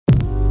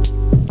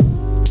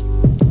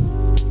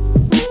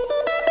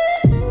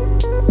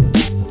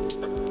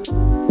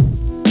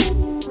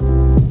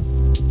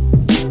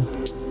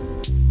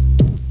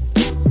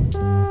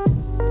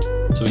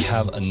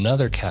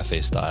another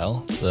cafe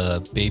style,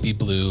 the baby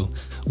blue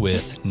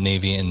with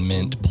navy and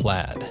mint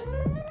plaid.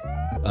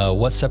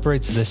 What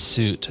separates this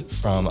suit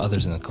from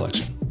others in the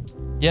collection?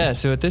 Yeah,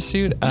 so with this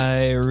suit,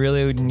 I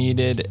really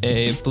needed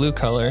a blue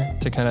color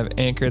to kind of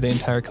anchor the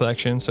entire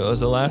collection. So it was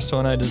the last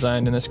one I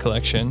designed in this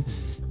collection,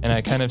 and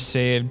I kind of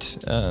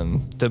saved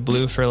the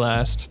blue for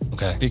last.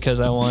 Okay. Because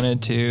I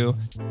wanted to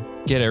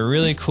get a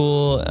really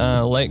cool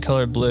light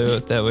color blue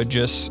that would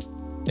just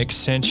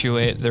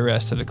accentuate the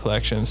rest of the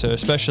collection. So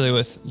especially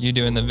with you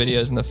doing the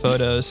videos and the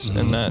photos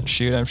in that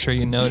shoot, I'm sure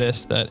you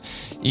noticed that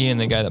Ian,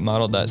 the guy that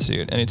modeled that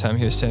suit, anytime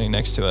he was standing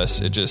next to us,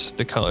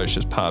 the colors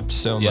just popped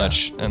so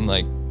much and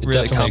like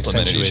really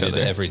complemented each other.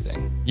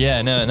 Everything.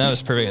 Yeah, no, and that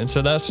was perfect. And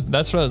so that's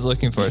what I was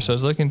looking for. So I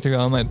was looking through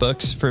all my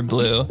books for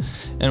blue,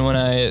 and when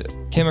I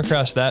came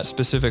across that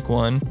specific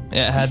one,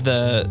 it had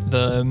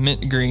the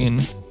mint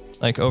green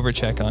like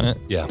overcheck on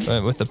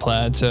it, with the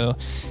plaid, so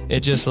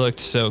it just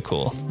looked so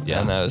cool.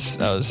 And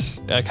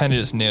I kind of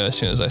just knew as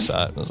soon as I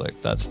saw it. I was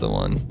like, that's the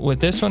one. With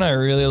this one, I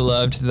really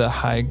loved the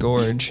high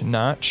gorge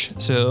notch.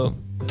 So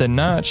the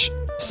notch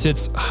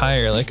sits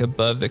higher, like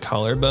above the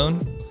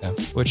collarbone,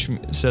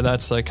 so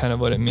that's like kind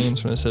of what it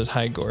means when it says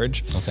high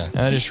gorge. And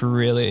I just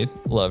really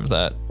loved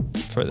that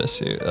for this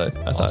suit. I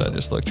thought it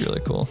just looked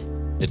really cool.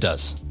 It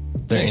does.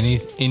 Are there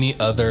any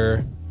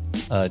other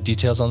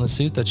details on the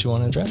suit that you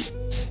want to address?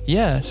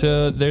 Yeah,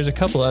 so there's a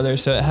couple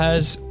others. So it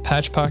has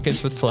patch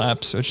pockets with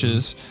flaps, which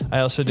is, I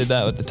also did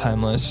that with the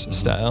timeless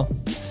style.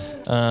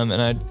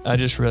 And I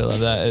just really love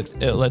that.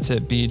 It lets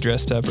it be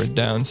dressed up or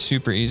down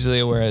super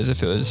easily, whereas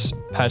if it was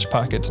patch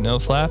pockets, no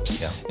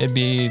flaps, it'd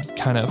be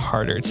kind of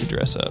harder to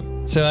dress up.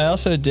 So I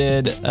also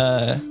did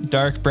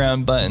dark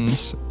brown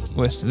buttons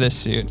with this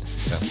suit.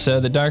 So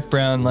the dark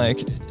brown like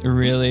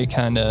really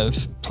kind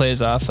of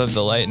plays off of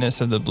the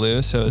lightness of the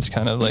blue, so it's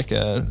kind of like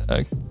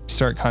a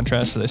stark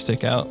contrast, so they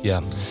stick out. But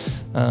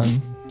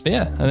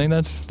yeah, I think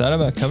that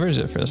about covers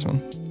it for this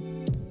one.